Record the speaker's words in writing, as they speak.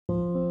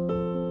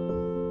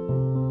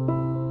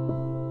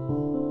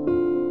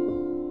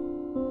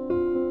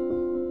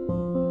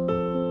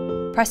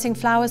Pressing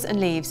flowers and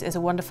leaves is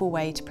a wonderful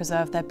way to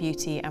preserve their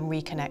beauty and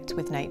reconnect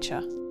with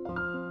nature.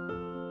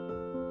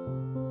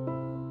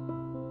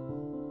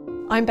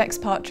 I'm Bex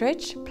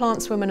Partridge,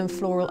 plantswoman and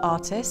floral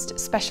artist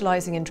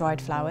specialising in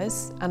dried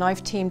flowers, and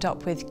I've teamed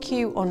up with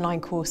Kew Online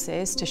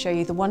Courses to show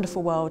you the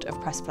wonderful world of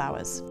pressed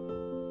flowers.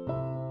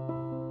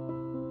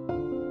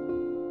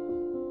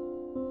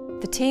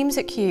 The teams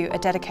at Kew are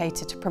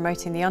dedicated to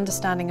promoting the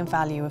understanding and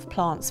value of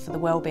plants for the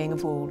well-being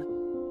of all.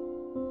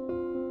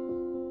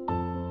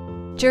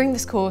 During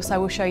this course, I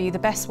will show you the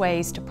best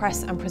ways to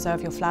press and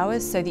preserve your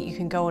flowers so that you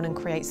can go on and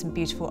create some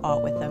beautiful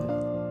art with them.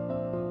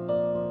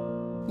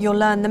 You'll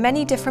learn the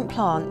many different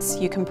plants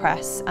you can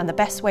press and the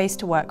best ways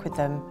to work with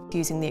them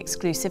using the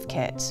exclusive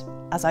kit,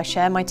 as I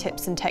share my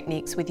tips and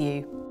techniques with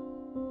you.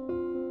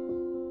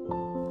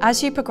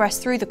 As you progress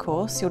through the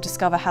course, you'll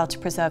discover how to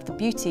preserve the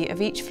beauty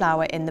of each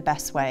flower in the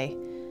best way.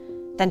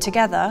 Then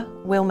together,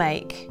 we'll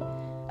make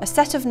a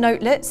set of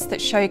notelets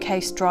that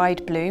showcase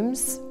dried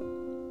blooms,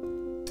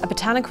 a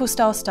botanical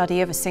style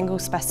study of a single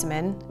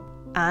specimen,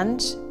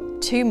 and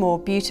 2 more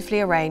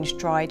beautifully arranged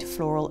dried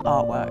floral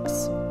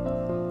artworks.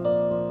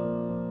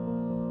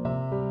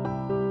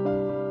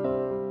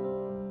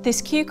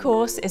 This Kew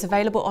course is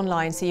available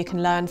online so you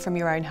can learn from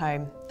your own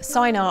home.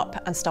 Sign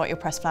up and start your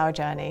pressed flower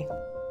journey.